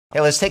Hey,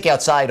 let's take you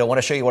outside. I want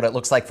to show you what it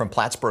looks like from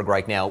Plattsburgh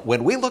right now.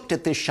 When we looked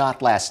at this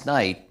shot last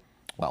night,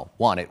 well,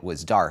 one, it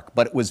was dark,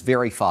 but it was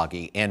very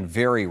foggy and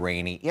very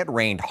rainy. It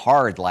rained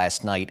hard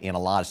last night in a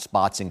lot of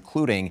spots,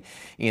 including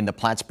in the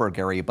Plattsburgh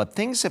area. But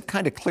things have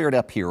kind of cleared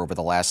up here over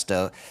the last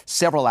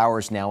several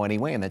hours now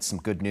anyway, and that's some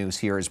good news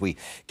here as we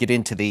get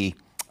into the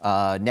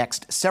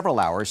next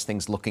several hours.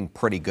 Things looking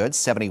pretty good.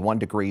 71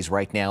 degrees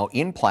right now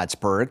in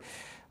Plattsburgh.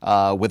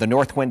 With a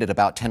north wind at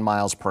about 10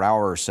 miles per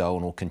hour or so,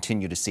 and we'll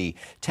continue to see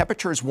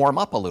temperatures warm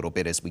up a little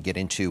bit as we get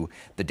into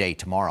the day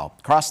tomorrow.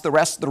 Across the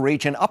rest of the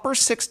region, upper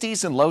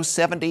 60s and low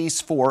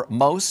 70s for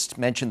most.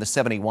 Mentioned the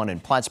 71 in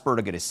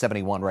Plattsburgh. It is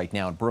 71 right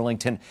now in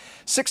Burlington.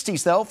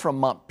 60s, though, from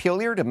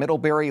Montpelier to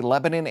Middlebury,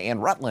 Lebanon,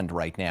 and Rutland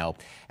right now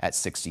at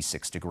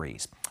 66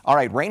 degrees. All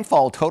right,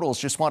 rainfall totals,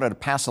 just wanted to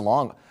pass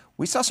along.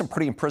 We saw some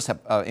pretty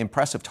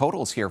impressive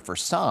totals here for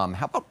some.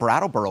 How about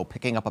Brattleboro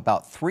picking up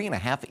about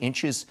 3.5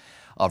 inches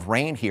of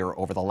rain here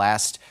over the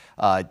last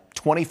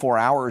 24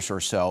 hours or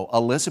so.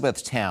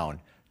 Elizabethtown,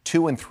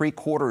 2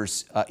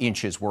 3/4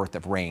 inches worth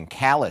of rain.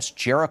 Calais,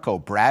 Jericho,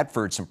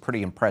 Bradford, some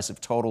pretty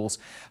impressive totals.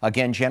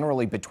 Again,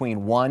 generally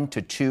between 1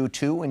 to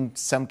 2 in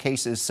some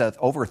cases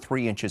over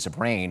 3 inches of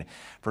rain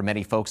for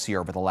many folks here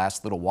over the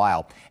last little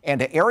while.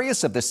 And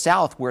areas of the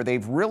south where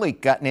they've really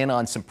gotten in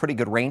on some pretty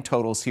good rain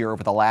totals here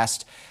over the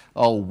last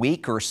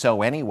week or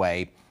so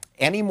anyway.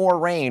 Any more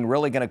rain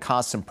really going to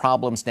cause some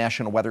problems.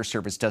 National Weather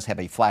Service does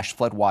have a flash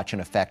flood watch in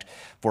effect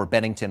for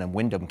Bennington and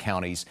Windham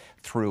counties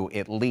through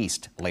at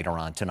least later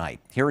on tonight.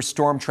 Here's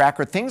Storm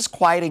Tracker. Things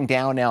quieting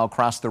down now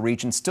across the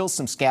region. Still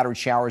some scattered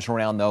showers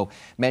around, though.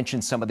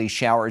 Mentioned some of these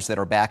showers that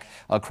are back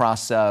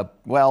across,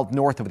 well,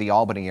 north of the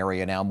Albany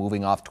area now,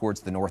 moving off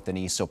towards the north and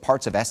east. So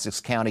parts of Essex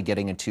County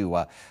getting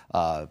into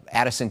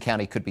Addison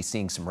County could be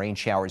seeing some rain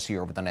showers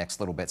here over the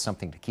next little bit.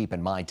 Something to keep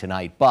in mind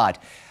tonight. But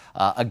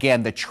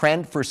again, the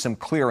trend for some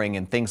clearing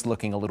and things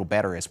looking a little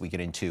better as we get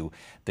into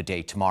the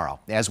day tomorrow.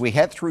 As we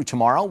head through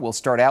tomorrow, we'll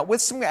start out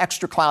with some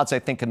extra clouds, I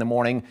think, in the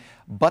morning,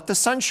 but the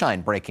sunshine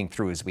breaking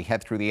through as we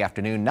head through the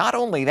afternoon. Not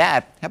only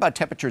that, how about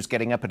temperatures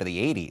getting up into the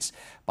 80s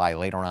by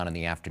later on in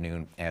the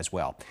afternoon as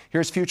well.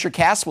 Here's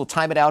Futurecast. We'll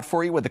time it out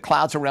for you with the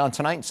clouds around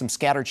tonight and some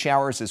scattered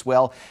showers as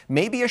well.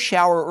 Maybe a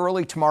shower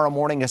early tomorrow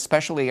morning,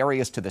 especially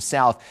areas to the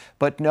south.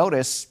 But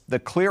notice the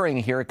clearing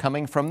here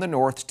coming from the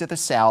north to the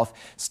south.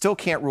 Still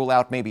can't rule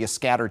out maybe a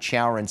scattered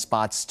shower in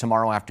spots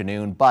tomorrow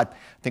afternoon, but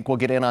I think we'll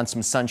get in on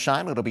some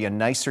sunshine. It'll be a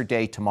nicer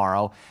day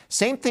tomorrow.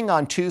 Same thing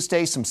on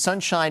Tuesday, some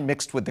sunshine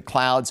mixed with the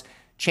clouds.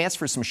 Chance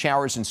for some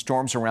showers and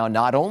storms around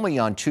not only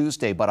on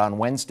Tuesday, but on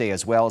Wednesday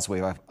as well, as we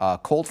have a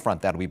cold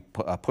front that will be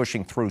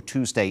pushing through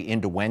Tuesday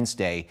into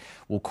Wednesday.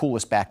 Will cool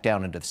us back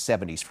down into the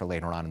 70s for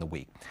later on in the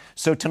week.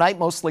 So tonight,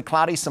 mostly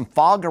cloudy, some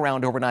fog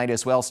around overnight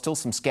as well. Still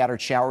some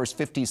scattered showers,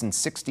 50s and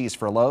 60s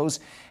for lows.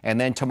 And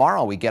then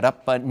tomorrow we get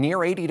up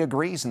near 80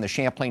 degrees in the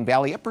Champlain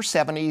Valley, upper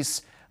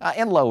 70s.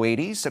 And low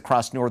 80s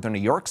across northern New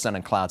York. Sun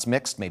and clouds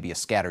mixed, maybe a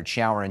scattered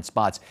shower in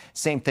spots.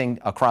 Same thing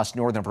across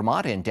northern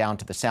Vermont and down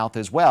to the south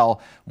as well.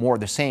 More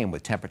the same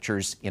with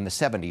temperatures in the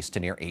 70s to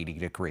near 80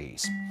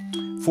 degrees.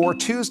 For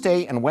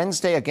Tuesday and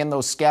Wednesday, again,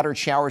 those scattered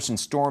showers and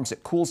storms.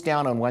 It cools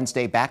down on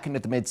Wednesday back into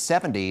the mid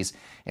 70s,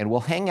 and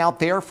we'll hang out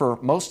there for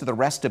most of the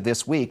rest of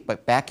this week,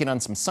 but back in on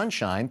some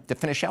sunshine to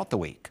finish out the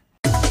week.